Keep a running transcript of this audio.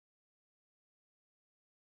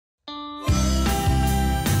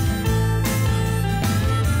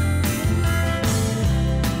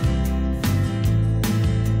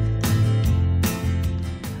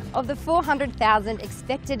Of the 400,000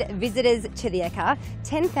 expected visitors to the Ekka,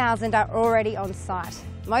 10,000 are already on site.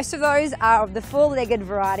 Most of those are of the four-legged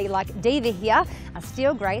variety like Diva here, a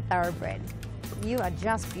steel grey thoroughbred. You are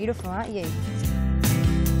just beautiful, aren't you?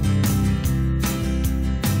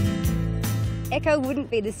 Ekka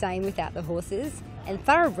wouldn't be the same without the horses, and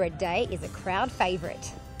Thoroughbred Day is a crowd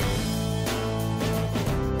favourite.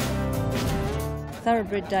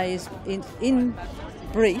 Thoroughbred Day is, in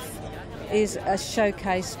brief, is a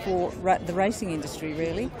showcase for the racing industry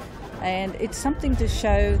really, and it's something to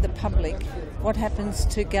show the public what happens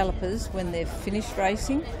to gallopers when they've finished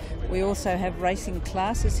racing. We also have racing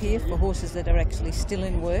classes here for horses that are actually still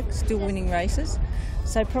in work, still winning races.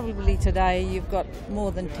 So probably today you've got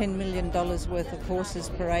more than $10 million worth of horses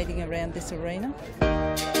parading around this arena.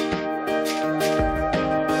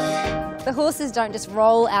 The horses don't just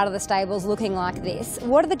roll out of the stables looking like this.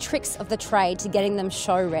 What are the tricks of the trade to getting them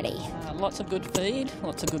show ready? Lots of good feed,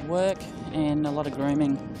 lots of good work and a lot of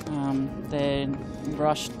grooming. They're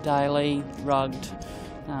brushed daily, rugged,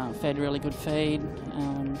 fed really good feed,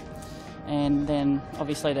 and then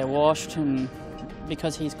obviously they're washed, and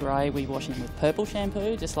because he's grey we wash him with purple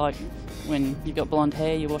shampoo, just like when you've got blonde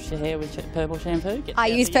hair you wash your hair with purple shampoo. I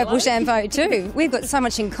use purple shampoo too. We've got so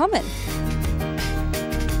much in common.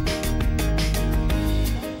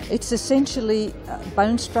 It's essentially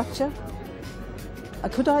bone structure.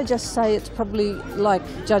 Could I just say it's probably like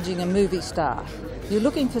judging a movie star. You're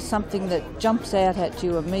looking for something that jumps out at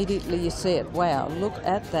you immediately, you see it. Wow, look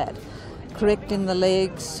at that. Correct in the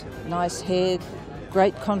legs, nice head,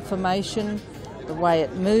 great conformation, the way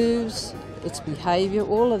it moves, its behaviour,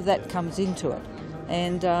 all of that comes into it.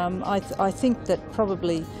 And I think that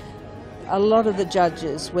probably a lot of the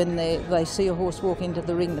judges, when they see a horse walk into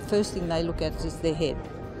the ring, the first thing they look at is their head.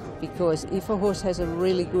 Because if a horse has a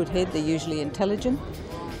really good head, they're usually intelligent,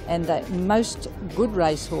 and that most good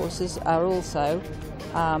race horses are also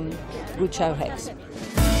good show hacks.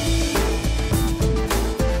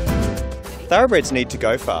 Thoroughbreds need to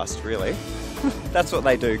go fast, really. That's what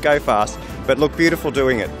they do, go fast, but look beautiful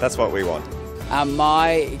doing it. That's what we want.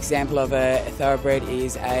 My example of a thoroughbred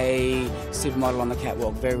is a supermodel on the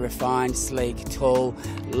catwalk. Very refined, sleek, tall,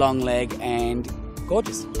 long leg and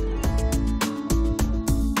gorgeous.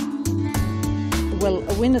 Well,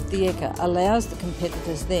 a win at the Ekka allows the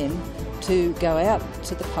competitors then to go out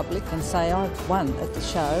to the public and say, I've won at the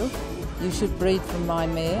show, you should breed from my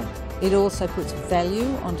mare. It also puts value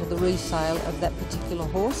onto the resale of that particular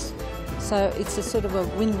horse. So it's a sort of a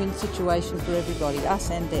win-win situation for everybody,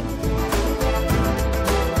 us and them.